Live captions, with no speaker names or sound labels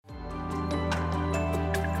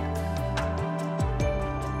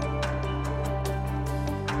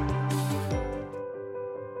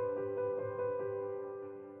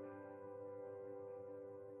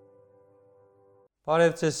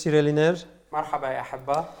Բարև ձեզ սիրելիներ, مرحبا يا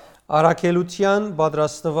أحبة. առաքելության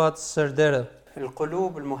պատրաստված սրդերը։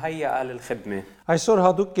 القلوب المهيئة للخدمة. Այսօր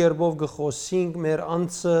հadoop կերպով գխոսենք մեր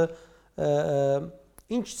անձը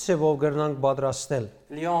ինչ ցևով կրնանք պատրաստել։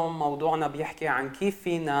 اليوم موضوعنا بيحكي عن كيف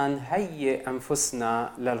فينا نهيئ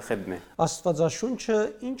أنفسنا للخدمة. Աստվածաշունչը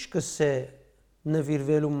ինչ կսե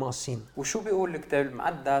նվիրվելու մասին։ وشو بيقول الكتاب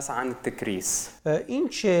المقدس عن التكريس؟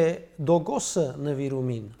 Ինչ է դոգոսը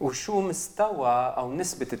նվիրումին։ وشو مستوى أو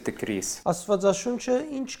نسبة التكريس؟ Աստվածաշունչը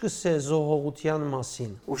ինչ կսե զոհողության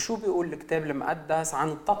մասին։ وشو بيقول الكتاب المقدس عن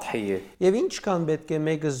التضحية؟ Եվ ինչքան պետք է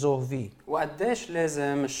մեկը զոհվի։ وقديش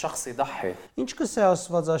لازم الشخص يضحي؟ Ինչ կսե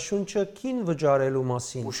Աստվածաշունչը քին վճարելու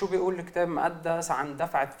մասին։ وشو بيقول الكتاب المقدس عن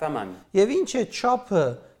دفع الثمن؟ Եվ ինչ է չափը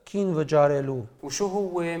քին վճարելու։ وشو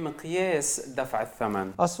هو مقياس دفع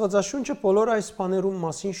الثمن؟ Աստվածաշունչը բոլոր այս բաներում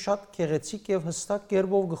մասին շատ գեղեցիկ եւ հստակ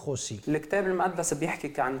կերպով գխոսի։ الكتاب المقدس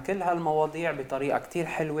بيحكي عن كل هالمواضيع بطريقة كتير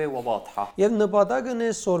حلوة وواضحة. Եվ նպատակն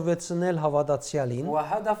է սորվեցնել հավատացյալին,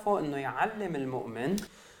 وهدفه انه يعلم المؤمن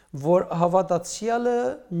որ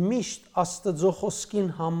հավատացյալը միշտ Աստծո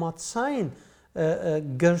խոսքին համաձայն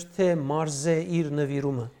գրթե մարզե իր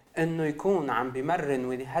նվիրումը։ انه يكون عم بمرن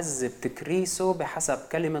ويهذب تكريسه بحسب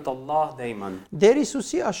كلمة الله دايما. Դեր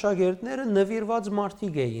Հիսուսի աշակերտները նվիրված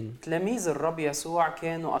մարդիկ էին, تلاميذ الرب يسوع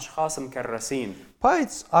كانوا اشخاص مكرسين.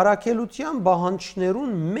 բայց առաքելության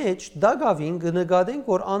բանջներուն մեջ դակավին կնկատենք,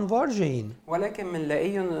 որ անվարժ էին։ ولكن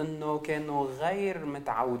منلاقيهم انه كانوا غير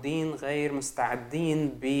متعودين غير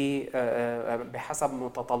مستعدين بحسب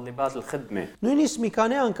متطلبات الخدمة. Նույնիսկ մի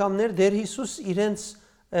քանի անգամներ Դեր Հիսուս իրենց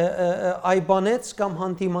այբանեց կամ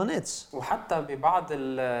հանդիմանեց։ وحتى ببعض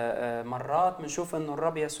المرات بنشوف انه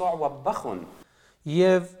الرب يسوع وبخهم.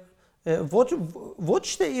 Եվ ոչ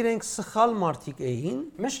թե իրենք սխալ մարդիկ էին,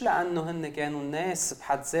 مش لانه هن كانوا ناس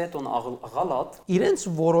بحد ذاتهم غلط، իրենց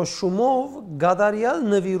որոշումով գադարյալ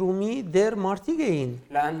նվիրումի դեր մարդիկ էին,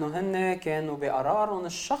 لانه هن كانوا بقرارهم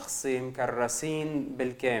الشخصي مكرسين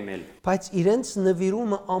بالكامل. բայց իրենց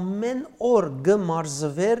նվիրումը ամեն օր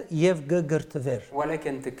գմարզվեր եւ գգրտվեր։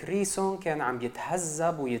 ولكن تكريسهم كان عم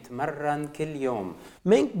يتهذب ويتمرن كل يوم.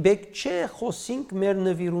 Մենք բեք չէ խոսենք մեր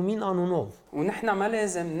նվիրումին անունով։ ونحن ما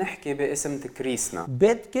لازم نحكي باسم تكريسنا،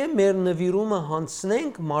 Պետք է մեր նվիրումը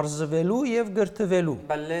հանցնենք մարզվելու եւ գրթվելու։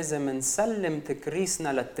 بل لازم نسلم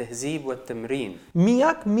تكريسنا للتهذيب والتمرين.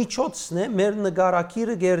 Միակ միջոցն է մեր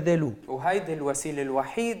նկարակիրը գերդելու وهيدي الوسيلة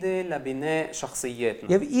الوحيدة لبناء شخصياتنا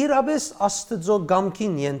եւ իրապես Աստծո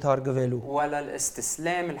գամքին ենթարկվելու։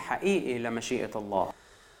 وللاستسلام الحقيقي لمشيئة الله.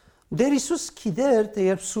 Դեր Հիսուս գիտեր, թե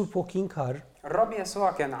երբ Սուրբ Հոգին կար, الرب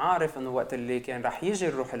يسوع كان عارف انه وقت اللي كان رح يجي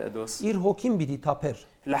الروح القدس իր հոգին պիտի թափեր։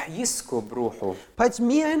 رح يسكب روحه، Բայց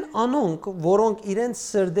միայն անոնք, որոնք իրենց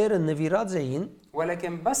սրդերը նվիրած էին,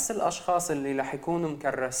 ولكن بس الاشخاص اللي رح يكونوا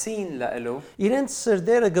مكرسين له իրենց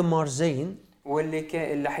սրդերը գմարզեին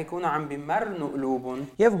اللي رح يكونوا عم بيمرنوا قلوبهم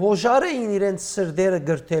եւ հոժար էին իրենց սրդերը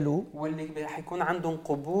գրթելու واللي رح يكون عندهم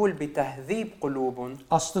قبول بتهذيب قلوبهم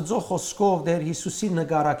Աստծո խոսքով Դեր Հիսուսի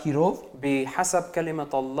նկարակիրով بحسب كلمة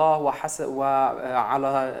الله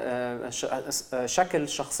وعلى شكل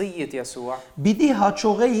شخصية يسوع. պիտի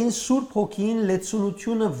հաջողեին Սուրբ Հոգին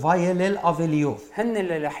լեցունությունը վայելել ավելիով։ هن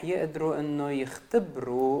اللي رح يقدروا انه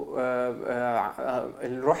يختبروا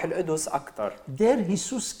الروح القدس اكثر. Դեր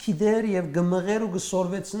Հիսուս գիտեր եւ գմղեր ու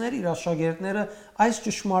գսորվեցներ իր աշակերտները այս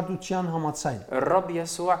ճշմարտության համաձայն։ الرب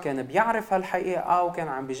يسوع كان بيعرف هالحقيقة وكان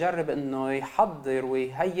عم بيجرب انه يحضر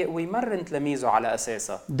ويهيئ ويمرن تلاميذه على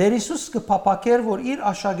اساسها. Դեր Հիսուս կփապակեր, որ իր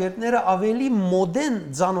աշակերտները ավելի մոդեն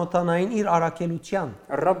ցանոթանային իր առաքելության։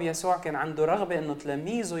 الرب يسوع كان عنده رغبة انه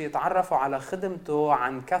تلاميذه يتعرفوا على خدمته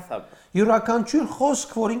عن كثب. Յուրաքանչյուր խոսք,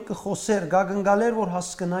 որին կխոսեր, գագնգալեր, որ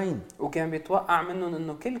հասկանային։ وكان بيتوقع منهم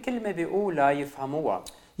انه كل كلمة بيقولها يفهموها.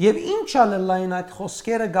 Եվ ինչ ալելային այդ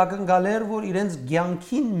խոսքերը գագնգալեր, որ իրենց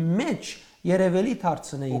ցանկին մեջ երևելի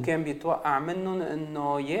դարձնեին։ وكان بيتوقع منهم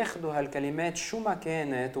انه ياخذوا هالكلمات شو ما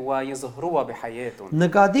كانت ويظهروها بحياتهم.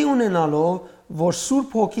 Նկատի ունենալով, որ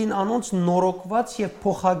Սուրբ Հոգին անոնց նորոգված եւ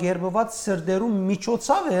փոխագերբված սրդերում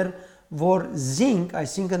միջոցավ էր, որ զինք,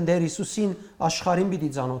 այսինքն Դեր Հիսուսին աշխարհին պիտի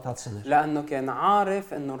ցանոթացներ։ لانه كان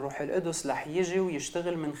عارف انه الروح القدس رح يجي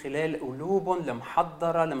ويشتغل من خلال قلوبهم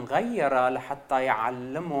المحضره المغيره لحتى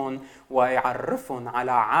يعلمهم ويعرفهم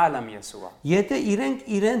على عالم يسوع. Եթե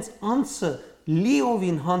իրենց անձը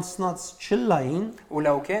լիովին հանցնած չլային,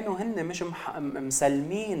 ولو كانوا هن مش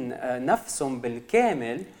مسلمين نفسهم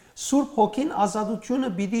بالكامل، Սուրբ Հոգին ազատությունը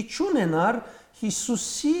պիտի ճունենար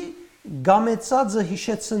Հիսուսի Գամեցածը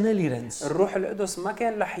հիշեցնել իրենց։ الروح القدس ما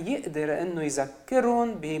كان رح يقدر انه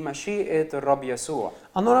يذكرهم بمشيئة الرب يسوع.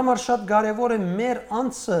 Անորոշ շատ կարևոր է մեր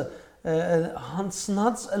անձը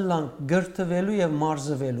հանցնած ըլանք գրթվելու եւ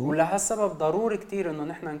մարզվելու ولهالسبب ضروري كتير انه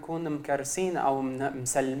نحن نكون مكرسين او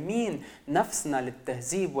مسلمين نفسنا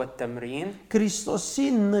للتهذيب والتمرين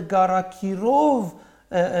Քրիստոսի նկարակիրով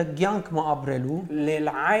կյանք մաբրելու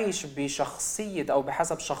للعيش بشخصية او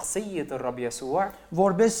بحسب شخصية الرب يسوع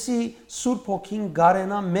որբեսի Սուրբ Հոգին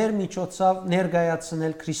գարենա մեր միջոցով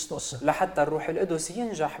ներկայացնել Քրիստոսը لحتى الروح القدس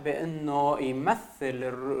ينجح بانه يمثل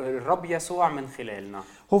الرب يسوع من خلالنا.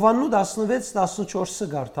 Հովաննու 16-14-ը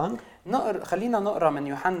գարտանք خلينا نقرا من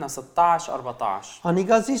يوحنا 16 14.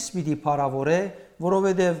 Անիգազիս պիտի փարավորե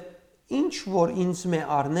որովհետև ինչ որ ինձ մե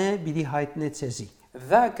առնե պիտի հայտնե ցեզի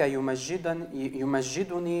ذاك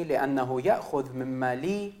يمجدني لانه ياخذ مما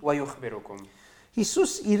لي ويخبركم.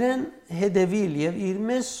 Հիսուս իրեն հետևիլ եւ իր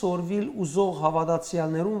մեզ սորվիլ ուզող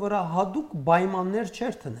հավատացյալներուն վրա հadouk պայմաններ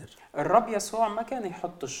չեր տներ الرب يسوع ما كان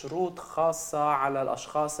يحط شروط خاصة على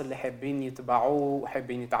الأشخاص اللي حابين يتبعوه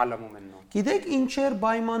وحابين يتعلموا منه. Գիտեք ինչ էր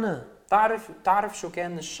պայմանը تعرف شو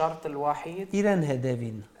كان الشرط الوحيد؟ իրեն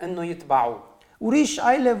հետևին إنه يتبعوه. ուրիշ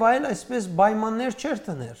այլ այսպես պայմաններ չեր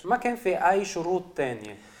տներ ما كان في أي شروط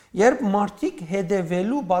تانية. երբ մարդիկ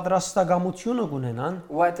հետևելու պատրաստակամությունը ունենան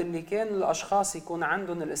وقت اللي كان الأشخاص يكون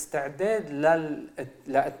عندهم الاستعداد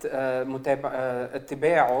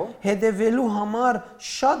لاتباعه հետևելու համար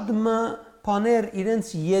շատ բաներ իրենց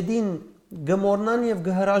յեդին գմորնան եւ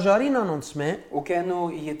գհրաժարին անոնցմե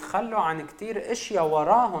وكانوا يتخلوا عن كتير اشياء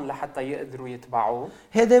وراهم لحتى يقدروا يتبعوه.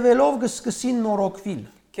 հետևելով կսկսին նորոգվիլ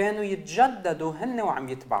كانوا يتجددوا هن وعم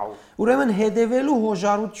يتبعوه. ուրեմն հետևելու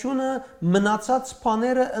հոժարությունը մնացած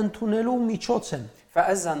բաները ընդունելու միջոց են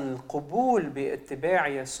فإذا القبول باتباع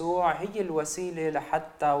يسوع هي الوسيلة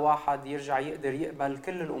لحتى واحد يرجع يقدر يقبل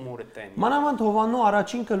كل الأمور الثانية. մանավանդ Հովաննու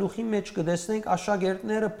առաջին գլուխի մեջ կտեսնենք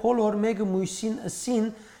աշակերտները բոլոր մեկը մույսին ըսին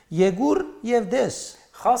եկուր եւ դես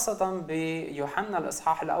خاصة بيوحنا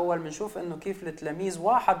الإصحاح الأول بنشوف إنه كيف التلاميذ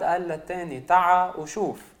واحد قال للثاني تعا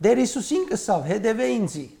وشوف. Դեր Հիսուսին կսավ հետևե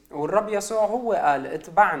ինձի والرب يسوع هو قال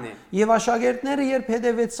اتبعني. Եվ աշակերտները երբ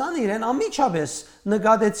հետևեցան իրեն ամիջապես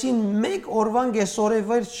նկատեցին մեկ օրվան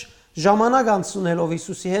գեսորևերջ ժամանակ անցնելով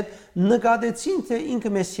Հիսուսի հետ նկատեցին թե ինքը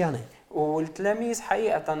մեսիան է والتلاميذ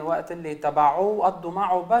حقيقة وقت اللي تبعوه قضوا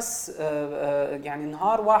معه بس يعني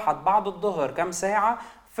نهار واحد بعد الظهر كم ساعة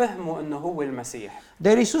فهموا انه هو المسيح.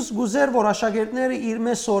 Դեր Հիսուս գուզեր որ աշակերտները իր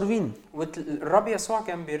մեջ սորվին والرب يسوع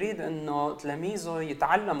كان بيريد انه تلاميذه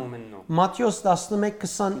يتعلموا منه. Մատթեոս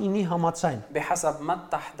 11:29-ի համաձայն بحسب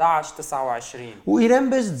متى 11:29. ու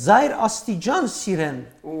իրենպես ձայր աստիճան սիրեն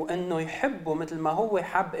وانه يحبوا مثل ما هو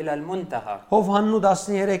حب الى المنتهى. Հովհաննու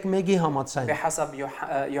 13:1-ի համաձայն بحسب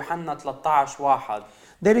يوحنا 13:1.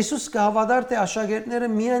 Դեր Հիսուս կհավատար թե աշակերտները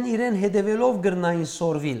միայն իրեն հետևելով գրնային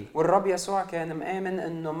սորվիլ والرب يسوع كان مآمن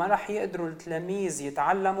انه ما رح يقدروا التلاميذ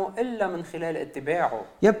يتعلموا الا من خلال اتباعه.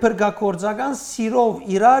 Եվ փրկակորձական սիրով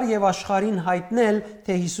իրար եւ աշխարհին հայտնել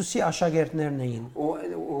թե Հիսուսի աշակերտներն էին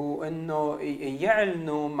وانه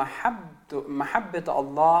يعلنوا محبة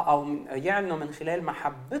الله او يعلنوا من خلال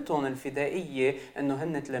محبتهم الفدائية انه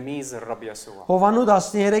هن تلاميذ الرب يسوع. Հովաննու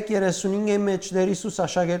 13:35-ի մեջ Դեր Հիսուս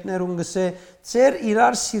աշակերտներուն գսե ծեր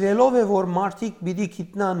իրար սիրելով է որ մարդիկ պիտի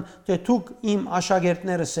գիտնան թե դուք իմ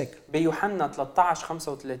աշակերտներս եք بيوحنا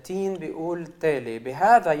 13:35 بيقول التالي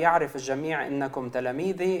بهذا يعرف الجميع انكم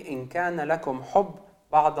تلاميذي ان كان لكم حب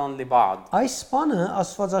بعضا لبعض. Այս բանը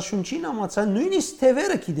Աստվածաշունչին համաձայն նույնիսկ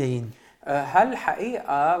թևերը գիտեին هل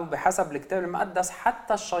حقيقة بحسب الكتاب المقدس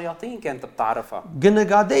حتى الشياطين كانت بتعرفها.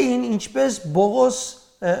 գնկադեին ինչպես Բողոս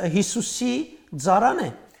Հիսուսի ծառան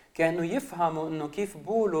է كانوا يفهموا انه كيف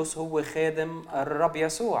بولس هو خادم الرب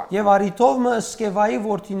يسوع. Եվ արիտովը Սկևայի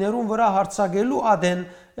որդիներուն վրա հարցակելու ադեն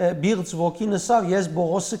բիղծ ոգին ասավ ես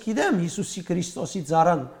Բողոսը գիտեմ Հիսուսի Քրիստոսի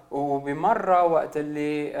ծառան وبمرة وقت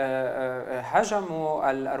اللي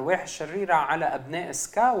هجموا الأرواح الشريرة على أبناء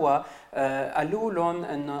سكاوى قالوا لهم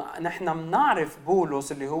إنه نحن بنعرف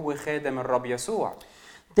بولس اللي هو خادم الرب يسوع.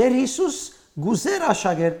 Դեր Հիսուս գուզեր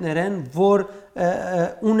աշակերտներեն որ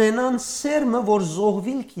ունենան սերմը որ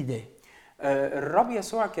զոհվիլ գիտե الرب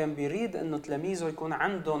يسوع كان بيريد إنه تلاميذه يكون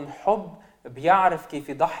عندهم حب بيعرف كيف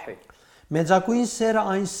يضحي. Մեծակույն սերը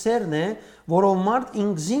այն սերն է որով մարդ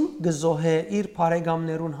ինքզին գզոհե իր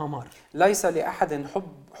բարեկամներուն համար ليس لأحد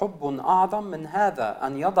حب أعظم من هذا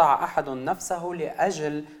أن يضع أحد نفسه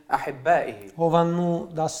لأجل أحبائه. Հովաննու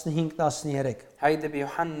 15-13 هيدا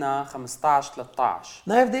بيوحنا 15:13.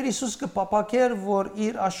 Նաև Դեր Հիսուս կփապակեր որ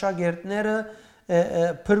իր աշակերտները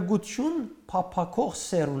փրկություն փափակող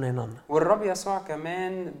սեր ունենան։ والرب يسوع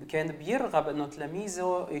كمان كان بيرغب انه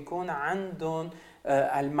تلاميذه يكون عندهم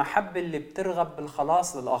المحبة اللي بترغب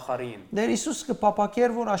بالخلاص للآخرين. Դեր Հիսուս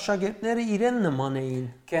կփափակեր, որ աշակերտները իրեն նման էին։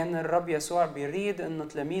 كان الرب يسوع بيريد انه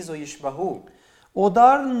تلاميذه يشبهوه.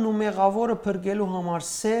 Օդարն ու մեղավորը փրկելու համար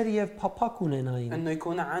սեր եւ փափակ ունենային։ انه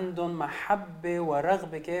يكون عندهم محبة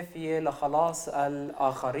ورغبة كافية لخلاص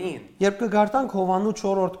الآخرين. Երբ կգարտանք Հովանու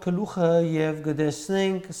 4-րդ գլուխը եւ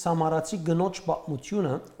կդեսնենք Սամարացի գնոջ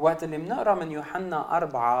պատմությունը, وقت اللي بنقرا من يوحنا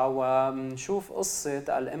 4 ومنشوف قصة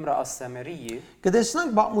الامرأة السامرية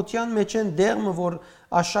կդեսնենք պատմության մեջ են դեղը, որ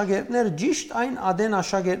աշակերտները ճիշտ այն ադեն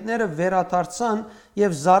աշակերտները վերադարձան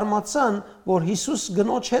եւ զարմացան, որ Հիսուս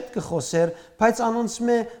գնոջ հետ կխոսեր, բայց անոնց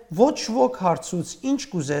մե ոչ ոք հարցուց ինչ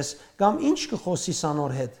կուզես կամ ինչ կխոսիս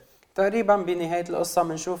անոր հետ։ تقريبا بنهاية القصة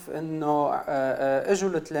بنشوف انه اجوا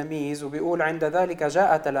التلاميذ وبيقول عند ذلك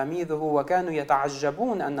جاء تلاميذه وكانوا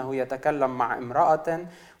يتعجبون انه يتكلم مع امرأة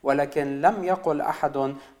ولكن لم يقل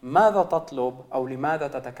احد ماذا تطلب او لماذا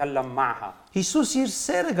تتكلم معها. Հիսուս իր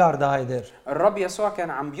սերը գարդահայտեր։ الرب يسوع كان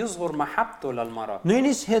عم بيظهر محبته للمرأة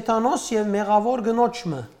Նույնիսկ հեթանոս եւ մեղավոր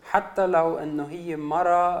գնոջը حتى لو انه هي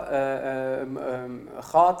مرة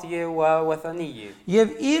خاطية ووثنية եւ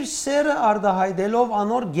իր սերը արդահայտելով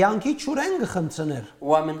անոր ցանկի ճուրեն գխմցներ։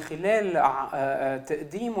 ومن خلال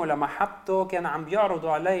تقديمه لمحبته كان عم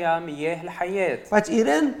بيعرضوا عليها مياه الحياة. Բայց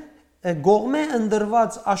իրեն գողմե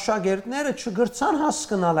ընդրված աշակերտները չգրցան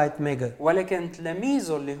հասկանալ այդ մեկը։ ولكن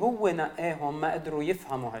تلاميذه اللي هو نقاهم ما قدروا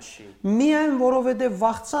يفهموا هالشيء. Միայն որովհետեւ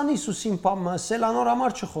վախցան Հիսուսին պամսել անոր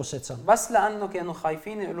համար չխոսեցան։ بس لانه كانوا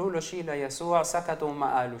خايفين يقولوا له شيء ليسوع سكتوا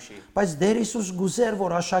وما قالوا شيء. Բայց Տեր Հիսուս գուզեր,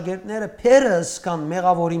 որ աշակերտները փերս կան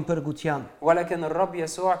մեղավորին փրկության։ ولكن الرب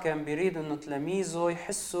يسوع كان بيريد انه تلاميذه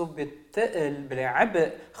يحسوا بالثقل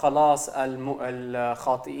بالعبء خلاص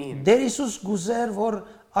الخاطئين. Տեր Հիսուս գուզեր, որ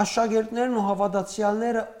աշակերտներն ու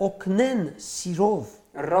հավատացյալները օգնեն սիրով։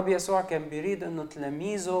 الرب يسوع كان بيريد انه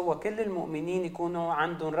تلاميذه وكل المؤمنين يكونوا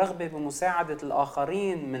عندهم رغبة بمساعدة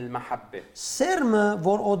الآخرين من المحبة. Սերմը,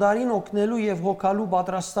 որ օդարին օգնելու եւ հոգալու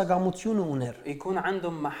պատրաստակամություն ուներ։ يكون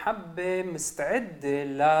عندهم محبة مستعدة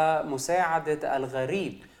لمساعدة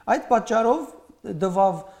الغريب. Այդ պատճառով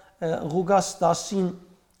դվավ Ղուկաս 10-ին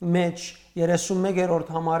մեջ 31-րդ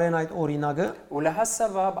համարեն այդ օրինակը,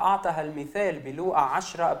 ولهالسبب أعطى هالمثال بلوقا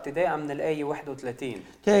 10 ابتداء من الآية 31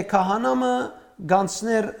 թե քահանամը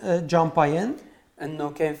գանցներ ջամփայեն, انه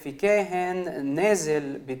كان في كاهن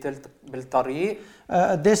نازل بالطريق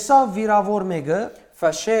դեսավ վիրավոր մեկը,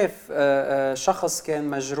 فشاف شخص كان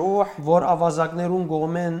مجروح որ ավազակներուն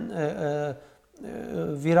գոմեն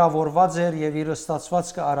վիրավորված էր եւ իր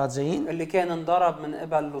ստացվածքը արածեին, اللي كان انضرب من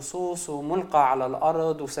قبل لصوص وملقى على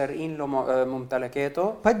الأرض وسارقين له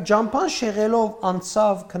ممتلكاته. բայց ջամփան շեղելով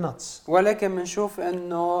անցավ քնած։ ولكن بنشوف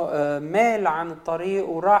انه مال عن الطريق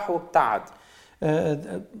وراح وابتعد.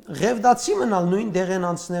 Ղևդացի մնալ նույն դեղեն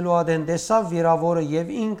անցնելու ադեն դեսավ վիրավորը եւ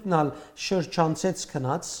ինքնալ շրջանցեց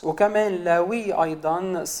քնած, وكمان لاوي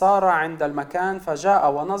ايضا صار عند المكان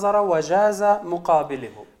فجاء ونظر وجاز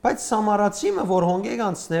مقابله. բայց Սամարացիմը, որ հոնգեկ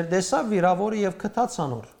անցներ, դեսավ վիրավորը եւ քթած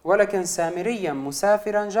անոր։ ولكن سامريا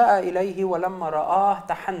مسافرا جاء اليه ولما رآه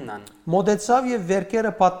تحنن. Մոդեցավ եւ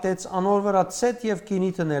վերքերը պատտեց անոր վրա ցետ եւ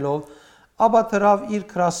քինի տնելով, ապա դրավ իր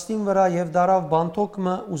քրաստին վրա եւ դարավ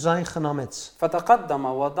բանտոկը ուզային խնամեց։ فتقدم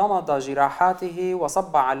وضمد جراحاته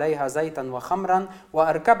وصب عليها زيتا وخمرا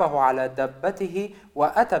وأركبه على دبته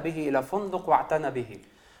وأتى به إلى فندق واعتنى به.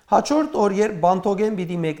 Հաջորդ օր երբ բանտոգեն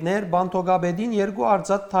պիտի մեկներ, բանտոգաբեդին երկու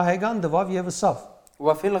արձած թահեգան դվավ եւ ըսավ.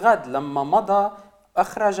 وفي الغد لما مضى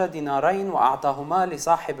أخرج دينارين وأعطاهما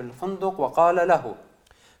لصاحب الفندق وقال له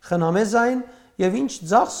Խնամեզային եւ ինչ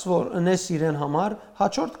ծախս որ ընես իրեն համար,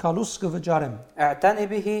 հաջորդ քալուս կվճարեմ։ اعتني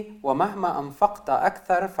به ومهما أنفقت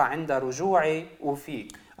أكثر فعند رجوعي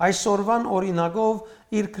أوفيك. Այսօրվան օրինակով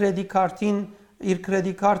իր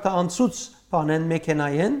կրեդիկարտը անցուց բանեն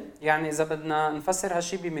մեքենայեն, يعني إذا بدنا نفسر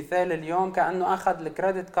هالشي بمثال اليوم كأنه أخذ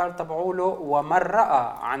الكريدت كارد تبعوله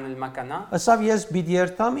ومرقها عن المكنة. ասավ ես պիտի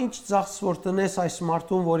երթամ ինչ ծախս որ տնես այս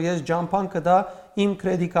մարդուն, որ ես ջամփան կդա իմ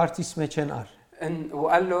կրեդիկարտից մեջ են ար։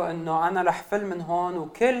 وقال له انه انا رح فل من هون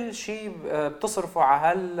وكل شيء بتصرفه على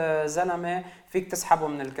هالزلمه فيك تسحبه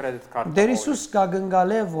من الكريدت كارد. Դեր Հիսուս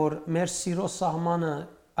կգնգալե որ մեր սիրո սահմանը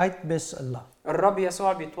այդպես ըլլա։ الرب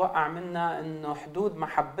يسوع بيتوقع منا انه حدود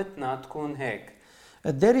محبتنا تكون هيك.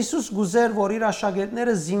 Դեր Հիսուս գուզեր որ իր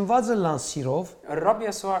աշակերտները զինված լան սիրով, الرب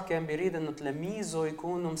يسوع كان بيريد انه تلاميذه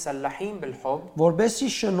يكونوا مسلحين بالحب որբեսի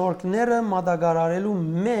շնորհքները մատակարարելու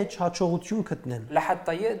մեջ հաջողություն գտնեն։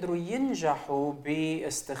 لحتى يقدروا ينجحوا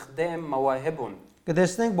باستخدام مواهبهم.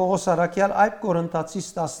 Կտեսնենք Պողոս Արաքյալ այբ Կորինթացիս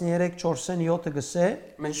 13:4-7 գսե.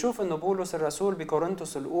 منشوف انه بولس الرسول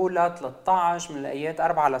بكورنثوس الاولى 13 من الايات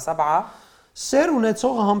 4 ل7 Սեր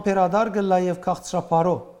ունեցողը համբերադար գլա եւ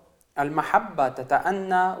քաղցրապարո. المحبة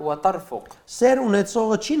تتأنى وترفق. Սեր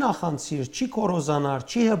ունեցողը չի նախանցիր, չի կորոզանար,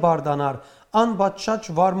 չի հբարդանար, անբաճճ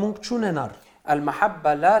վարմունք չունենար.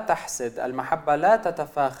 المحبة لا تحسد، المحبة لا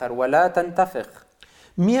تتفاخر ولا تنتفخ.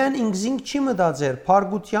 Միայն ինքզինք չի մտածեր,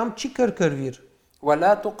 փարգությամբ չի կրկրվիր.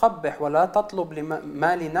 ولا تقبح ولا تطلب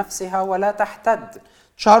ما لنفسها ولا تحتد.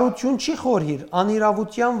 Չարություն չի խորհիր,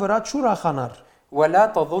 անիրավության վրա չուրախանար. ولا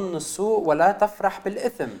تظن السوء ولا تفرح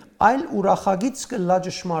بالإثم Այլ ուրախագից կլա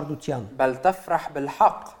ճշմարտության. بل تفرح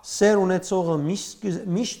بالحق. Սեր ունեցողը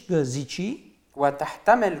միշտ կզիջի,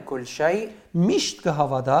 وتحتمل كل شيء، միշտ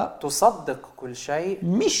կհավատա, تصدق كل شيء،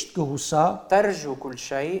 միշտ կհուսա ترجو كل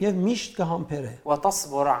شيء، եւ միշտ կհամբերե.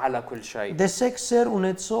 وتصبر على كل شيء. Դեսեք սեր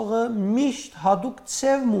ունեցողը միշտ հadouk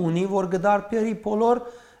ցև ունի, որ գդարբերի բոլոր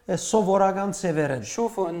սովորական ցևերեն.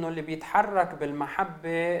 شوفوا انه اللي بيتحرك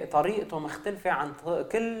بالمحبة طريقته مختلفة عن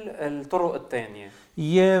كل الطرق الثانية.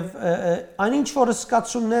 Եվ այնինչ որ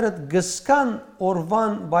սկացումներդ գսկան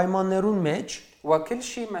օրվան պայմաններուն մեջ وكل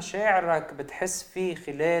شيء مشاعرك بتحس فيه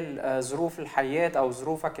خلال ظروف الحياة أو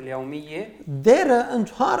ظروفك اليومية դերը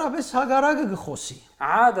ընդհանրապես հագարակը գխոսի.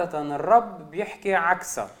 عادة الرب بيحكي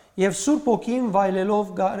عكسها. Եվ Սուրբ Օքին վայելելով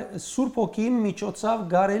Սուրբ Օքին միջոցով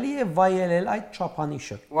կարելի է վայելել այդ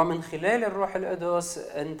չափանիշը. ومن خلال الروح القدس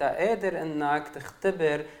أنت قادر أنك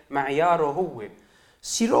تختبر معياره هو.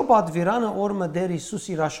 Սիրո պատվիրանը օրը դեր Հիսուս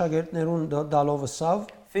իր աշակերտներուն դալով ասավ.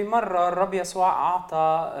 في مرة الرب يسوع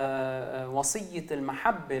أعطى وصية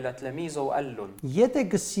المحبة لتلاميذه وقال لهم: Եթե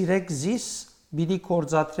գսիրեք զիս, բիդի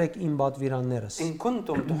կորզատրեք իմ պատվիրաններս. إن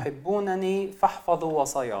كنتم تحبونني فاحفظوا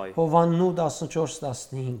وصاياي. Հովաննու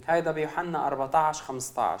 14:15. هيدا بيوحنا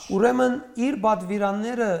 14:15. Ուրեմն իր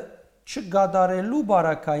պատվիրանները չգադարելու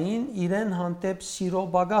բարակային իրեն հանդեպ սիրո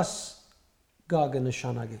բագաս գագը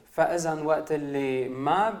նշանակի. فإذا وقت اللي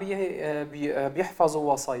ما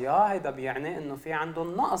بيحفظوا وصاياه هيدا بيعني إنه في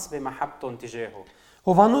عندهم نقص بمحبتهم تجاهه.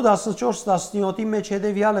 Հովաննու 14:17-ի մեջ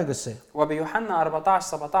հետևյալը գսե. وبيوحنا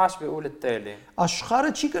 14:17 بيقول التالي: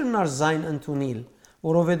 Աշխարհը չի կրնար զայն ընդունիլ,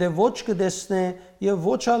 որովհետև ոչ կդեսնե եւ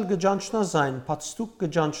ոչ ալ կջանչնա զայն, բայց դուք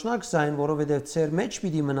կջանչնաք զայն, որովհետև ծեր մեջ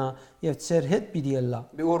պիտի մնա եւ ծեր հետ պիտի ելլա.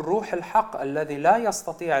 بيقول روح الحق الذي لا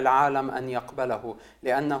يستطيع العالم أن يقبله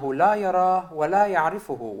لأنه لا يراه ولا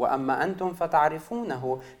يعرفه، وأما أنتم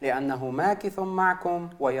فتعرفونه لأنه ماكث معكم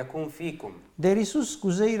ويكون فيكم. Դեր Հիսուս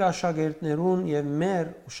կուզե իր աշակերտներուն եւ մեր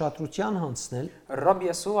ուշադրության հանցնել. الرب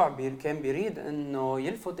يسوع كان بيريد إنه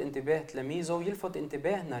يلفت انتباه تلاميذه ويلفت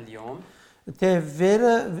انتباهنا اليوم. Թե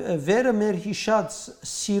վերը մեր հիշած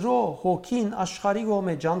սիրո հոգին աշխարհի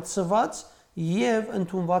կողմէ ջանցված եւ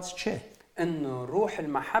ընդունված չէ. إنه روح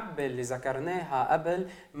المحبة اللي ذكرناها قبل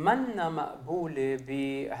منا مقبولة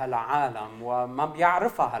بهالعالم وما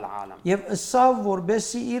بيعرفها هالعالم. Եվ ըսավ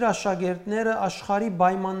որբեսի իր աշակերտները աշխարհի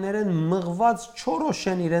պայմաններեն մղված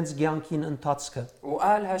չորոշեն իրենց ցանկին ընթացքը.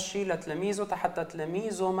 وقال هالشيء لتلاميذه حتى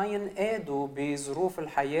تلاميذه ما ينقادوا بظروف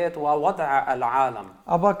الحياة ووضع العالم.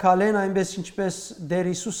 Աբա քալեն այնպես ինչպես Դեր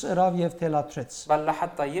Հիսուս ըրավ եւ թելաթրեց. بل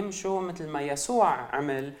لحتى يمشوا مثل ما يسوع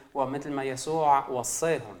عمل ومثل ما يسوع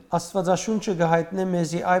وصاهم. Աստվածաշունչը գահիտնե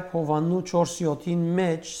մեզի այբ Հովաննու 4:7-ին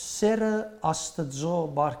մեջ սերը Աստծո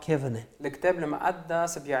բարգևն է. الكتاب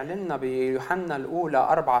المقدس بيعلننا بيوحنا الأولى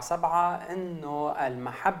 4:7 إنه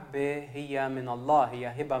المحبة هي من الله،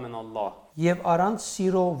 هي هبة من الله. Եվ առանց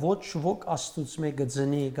սիրո ոչ ոք Աստծո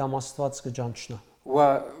գծնի կամ Աստված կջանչնա.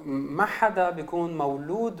 وما حدا بيكون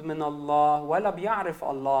مولود من الله ولا بيعرف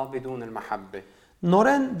الله بدون المحبة.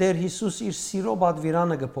 Նորեն Դեր Հիսուս իր սիրո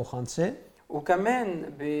պատվիրանը կփոխանցե.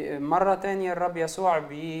 وكمان مرة تانية الرب يسوع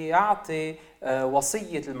بيعطي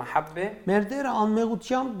وصية المحبة. Մեր Դերը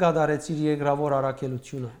անմեղությամբ գադարեց իր երկրավոր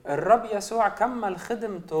առաքելությունը. الرب يسوع كمل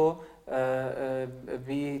خدمته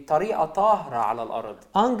بطريقة طاهرة على الأرض.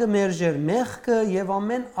 Անգը մերժեր մեղքը եւ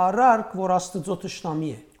ամեն արարք, որ Աստծո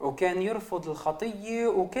տշնամի է. وكان يرفض الخطية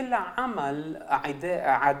وكل عمل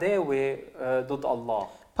عداوة ضد الله.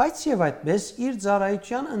 Բայց եւ այդպես իր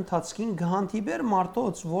ծառայության ընթացքին գահանտիբեր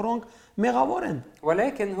մարդոց, որոնք մեղավոր են.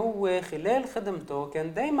 ولكن هو خلال خدمته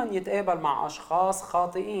كان دائما يتقابل مع أشخاص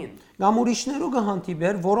خاطئين. Կամ ուրիշներու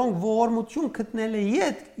գահանտիբեր, որոնք ողորմություն գտնել է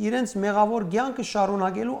իդ իրենց մեղավոր կյանքը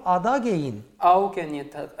շարունակելու ադագ էին. أو كان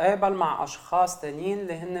يتقابل مع أشخاص تانيين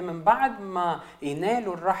اللي هن من بعد ما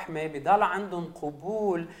ينالوا الرحمة بضل عندهم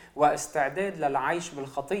قبول واستعداد للعيش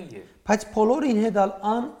بالخطية. Բայց բոլորին հետալ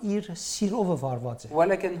ան իր սիրովը վարված է.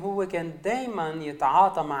 ولكن هو كان دائما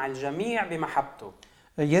يتعاطى مع الجميع بمحبته.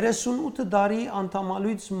 38 տարի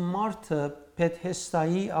անտամալույց մարդը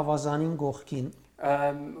Փեթհեստայի ավազանին գողքին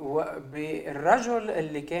بالرجل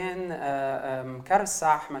اللي كان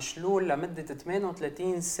مكرسح مشلول لمدة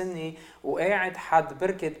 38 سنة وقاعد حد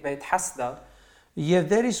بركة بيت حسدة. եւ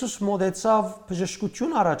Տեր Հիսուս մոդեցավ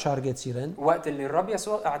բժշկություն առաջարկեց իրեն وقت اللي الرب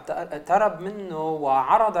يسوع اقترب منه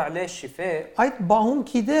وعرض عليه الشفاء այդ բահուն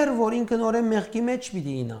գիտեր որ ինքը նորեն մեղքի մեջ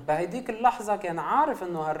պիտի ինա بهديك اللحظة كان عارف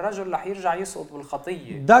انه هالرجل رح يرجع يسقط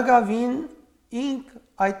بالخطية. Դագավին ինք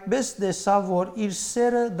այդպես տեսավ որ իր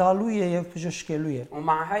սերը դալու է եւ բժշկելու է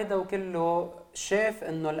ومع هيدا وكله شاف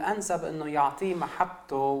انه الانسب انه يعطيه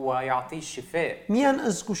محبته ويعطيه الشفاء. միան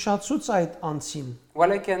զգուշացուց այդ անցին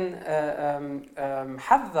ولكن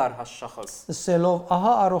حذر هالشخص ասելով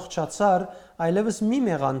ահա առողջացար այլևս մի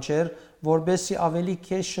մեղանչեր որբեսի ավելի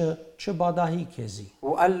քեշը չբադահի քեզի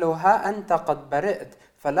وقال له ها انت قد برئت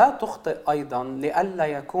فلا تخطئ ايضا لئلا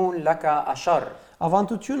يكون لك اشر.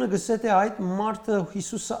 ավանդությունը գսե թե այդ մարդը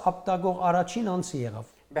Հիսուսը ապտագող առաջին անձը եղավ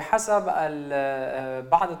بحسب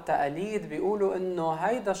بعض التقاليد بيقولوا انه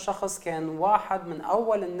هيدا الشخص كان واحد من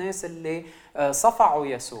اول الناس اللي صفعوا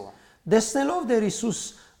يسوع. Դեսնելով Տեր Հիսուս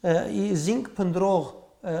զինք փնդրող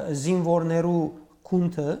զինվորներու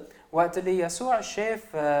քունթը وقت اللي يسوع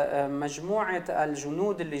شاف مجموعة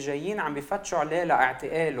الجنود اللي جايين عم بيفتشوا عليه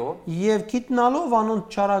لاعتقاله եւ գիտնալով անոնց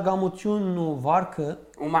ճարագամությունն ու վարքը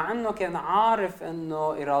ومع انه كان عارف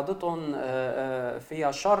انه ارادتهم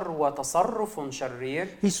فيها شر وتصرفهم شرير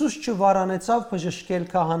Հիսուս չվարանեցավ բժշկել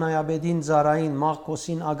քահանայաբեդին Զարային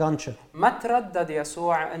Մաղկոսին ագանչը ما تردد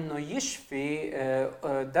يسوع انه يشفي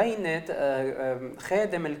دينة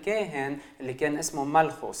خادم الكاهن اللي كان اسمه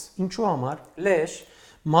ملخوس. ինչու համար ليش؟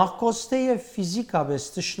 Մաղկոստը եւ ֆիզիկապես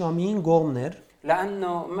ճշնամիին գողներ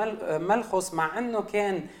لانه ملخوس مع انه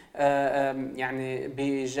كان يعني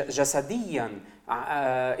جسديا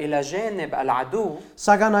الى جانب العدو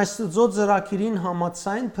սակայն Աստծո ծրագիրին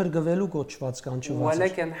համաձայն փրկվելու կոչված կանչված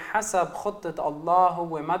ولكن حسب خطة الله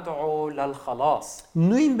هو مدعو للخلاص.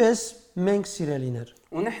 նույնպես մենք սիրելիներ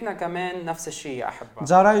ونحن كمان نفس الشيء يا أحبة.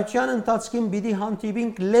 Ծառայության ընթացքին պիտի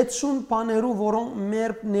հանդիպենք լեցուն բաներու, որոնք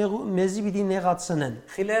մեզի պիտի նեղացնեն։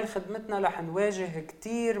 خلال خدمتنا رح نواجه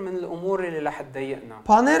كثير من الأمور اللي رح تضايقنا.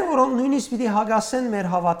 Բաներ, որոնք նույնիսկ պիտի հագասեն մեր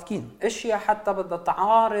հավատքին։ أشياء حتى بدها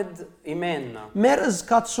تعارض إيماننا. Մեր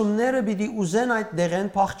զգացումները պիտի ուզեն այդ դեղեն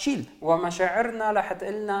փախչիլ։ ومشاعرنا رح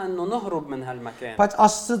تقلنا إنه نهرب من هالمكان. Բայց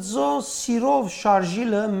Աստծո սիրով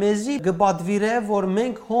շարժիլը մեզի գբադվիրե, որ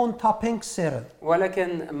մենք հոն թափենք սերը։ ولكن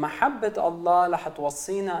محبة الله رح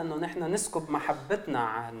توصينا إنه نحن نسكب محبتنا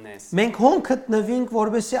على الناس. Մենք հոն գտնվենք,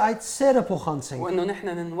 որովհետեւ այդ սերը փոխանցենք։ وإنه نحن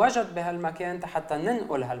ننوجد بهالمكان حتى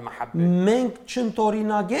ننقل هالمحبة. Մենք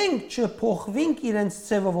չընտորինագենք, չփոխվենք իրենց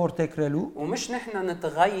ցևը որտեքրելու, ومش نحن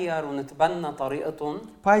نتغير ونتبنى طريقتهم.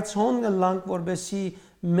 բայց հոն գլանք, որովհետեւ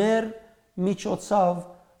մեր միջոցով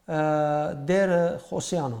دير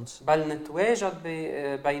خوسيانونس بل نتواجد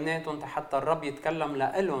بيناتهم حتى الرب يتكلم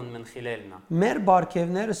لإلهم من خلالنا. مير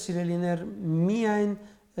باركيفنر سيريلينر مياين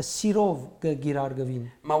سيروف جيرارغوين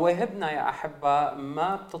مواهبنا يا أحبة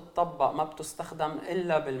ما بتطبق ما بتستخدم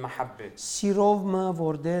إلا بالمحبة. سيروف ما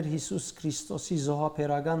وردر يسوع كريستوسي زوها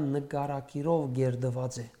بيراغان نغاراكيروف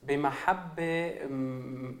جيردوازه بمحبة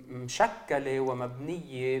مشكلة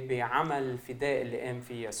ومبنية بعمل الفداء اللي قام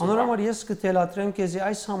فيه يسوع. أنا رامر يسك تيلاترم كزي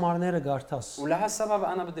أي سامارنر غارتاس ولهالسبب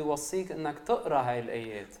أنا بدي وصيك إنك تقرأ هاي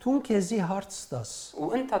الآيات. تون كزي هارتستاس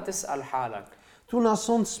وأنت تسأل حالك. تون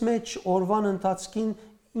أسون سميتش أورفان انتاتسكين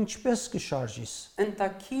ինչպես կշարժիս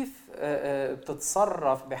انت كيف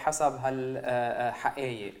بتتصرف بحسب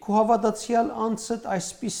هالحقائق քո հավատացյալ անձդ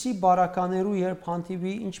այսպիսի բարականերու երբ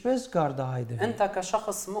հանդիպի ինչպես գարդահայտվի انت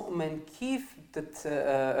كشخص مؤمن كيف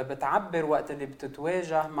بتعبر وقت اللي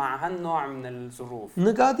بتتواجه مع هالنوع من الظروف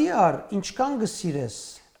նկատի առ ինչքան գսիրես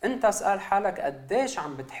انت اسأل حالك قديش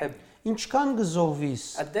عم بتحب ինչքան գզովվիս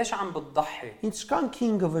قديش عم بتضحي ինչքան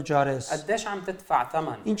քին գվճարես قديش عم تدفع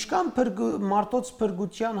ثمن ինչքան մարդոց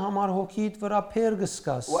փրկության համար հոգիդ վրա փեր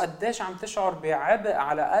գսկաս وقديش عم تشعر بعبء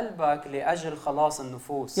على قلبك لاجل خلاص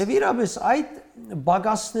النفوس եւ իրապես այդ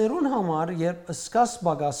բագասներուն համար երբ սկաս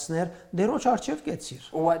բագասներ դերոջ արչեւ կեցիր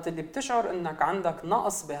وقت اللي بتشعر انك عندك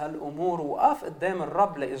نقص بهالامور وقف قدام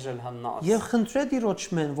الرب لاجل هالنقص եւ խնդրե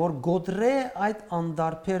դիրոջմեն որ գոդրե այդ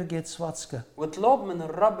անդարբեր գեցվածքը وطلب من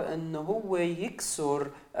الرب انه هو يكسر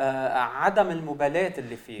عدم المبالاة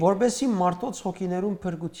اللي فيك որբեսի մարդոց հոգիներուն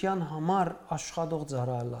փրկության համար աշխատող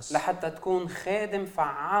ծառայալաս։ لحتى تكون خادم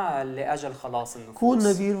فعال لأجل خلاص Քու النفوس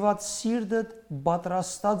նվիրված սիրտդ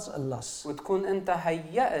պատրաստած ըլլաս وتكون أنت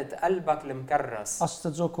هيأت قلبك المكرس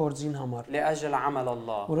Աստծո կորձին համար, لأجل عمل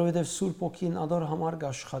الله որովհետև Սուրբ Օքին ադոր համար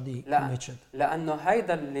կաշխատի لا. մեջդ։ لأنه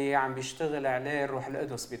هيدا اللي عم بيشتغل عليه الروح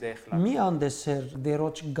القدس بداخلك Մի անդեսեր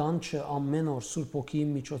դերոջ գանչը ամեն օր Սուրբ Օքիի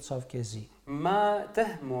միջոցով քեզի։ ما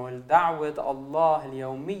تهمل دعوة الله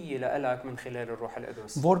اليومية لك من خلال الروح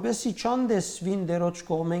القدس Որբեսի չանդեսվին դերոջ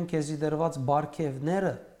կողմեն քեզի դրված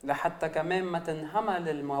բարգևները, لحتى كمان ما تنهمل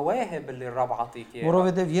المواهب اللي الرب عطيك اياها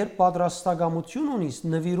որովհետև երբ պատրաստակամություն ունիս,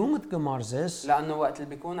 նվիրումդ կմարզես, لأنه وقت اللي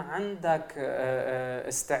بيكون عندك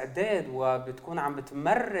استعداد وبتكون عم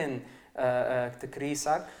بتمرن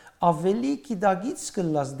تكريسك ավելի գիտագից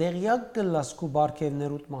կլաս, դեղյակ կլաս քու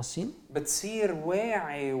բարգևներուդ մասին, بتصير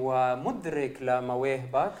واعي ومدرك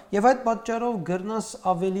لمواهبك եւ այդ պատճառով գրնաս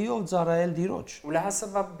ավելիով ծառայել Տիրոջ։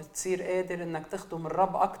 ولهالسبب بتصير قادر انك تخدم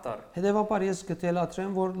الرب اكثر Հետևաբար ես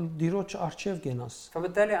կտելատրեմ, որ Տիրոջ արչև գնաս։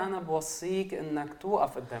 فبالتالي انا بوصيك انك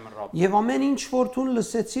توقف قدام الرب Եվ ամեն ինչ որ դու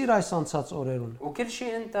լսեցիր այս անցած օրերուն։ وكل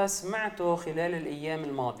شيء انت سمعته خلال الايام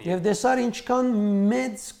الماضيه Եվ դեսար ինչքան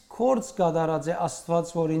մեծ կորձ կդարած է Աստված,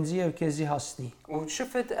 որ ինձ եւ քեզի հասնի։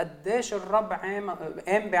 وشفت قديش الرب قام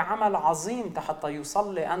بعمل عظيم حتى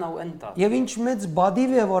يوصل لي انا وانت Եվ ինչ մեծ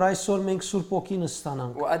բադիվ է, որ այսօր մենք Սուրբ Օքին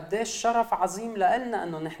ստանանք։ وقديش شرف عظيم لنا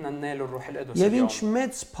انه نحن ننال الروح القدس Եվ اليوم ինչ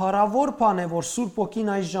մեծ փառավոր բան է, որ Սուրբ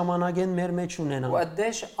Օքին այս ժամանակեն մեր մեջ ունենանք։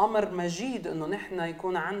 وقديش امر مجيد انه نحن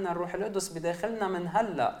يكون عندنا الروح القدس بداخلنا من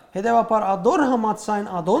هلا Հետևաբար ադոր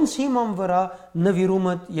համացայն ադոնց հիման վրա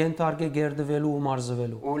նվիրումը ենթարկե գերդվելու ու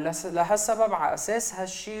մարզվելու։ ولهالسبب على اساس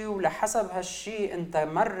هالشيء ولحسب هالشيء انت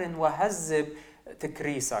مرن وهذب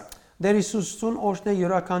تكريسك Դեր Հիսուսուն օրհնե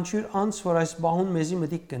յուրաքանչյուր անձ, որ այս բահուն մեզի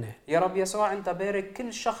մտիկ կնե։ يا رب يسوع انت بارك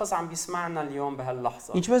كل شخص عم بيسمعنا اليوم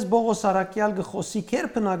بهاللحظه Ինչպես Բողոս Արաքյալ գխոսի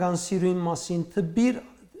քերբնական սիրույն մասին թբիր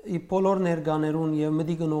բոլոր ներկաներուն եւ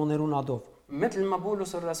մտի գնողներուն ադով։ مثل ما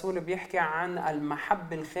بولس الرسول بيحكي عن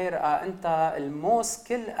المحبة الخارقة أنت الموس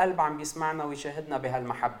كل قلب عم بيسمعنا ويشاهدنا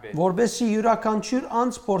بهالمحبة Որբեսի յուրաքանչյուր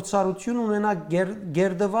անձ փորձառություն ունենա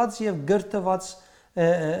գերդված եւ գրթված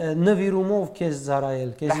նվիրումով քեզ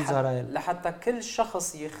ծառայել, քեզի ծառայել։ لحتى كل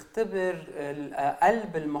شخص يختبر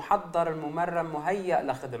القلب المحضر الممرن مهيأ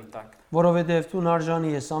لخدمتك Որովհետեւ դու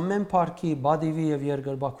արժանի ես ամեն փառքի, բադիվի եւ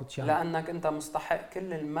երկրպագության։ لأنك أنت مستحق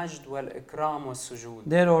كل المجد والإكرام والسجود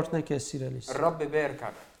Դեր օրհնե քեզ սիրելիս։ الرب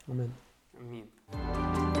يباركك Ամեն։ أمين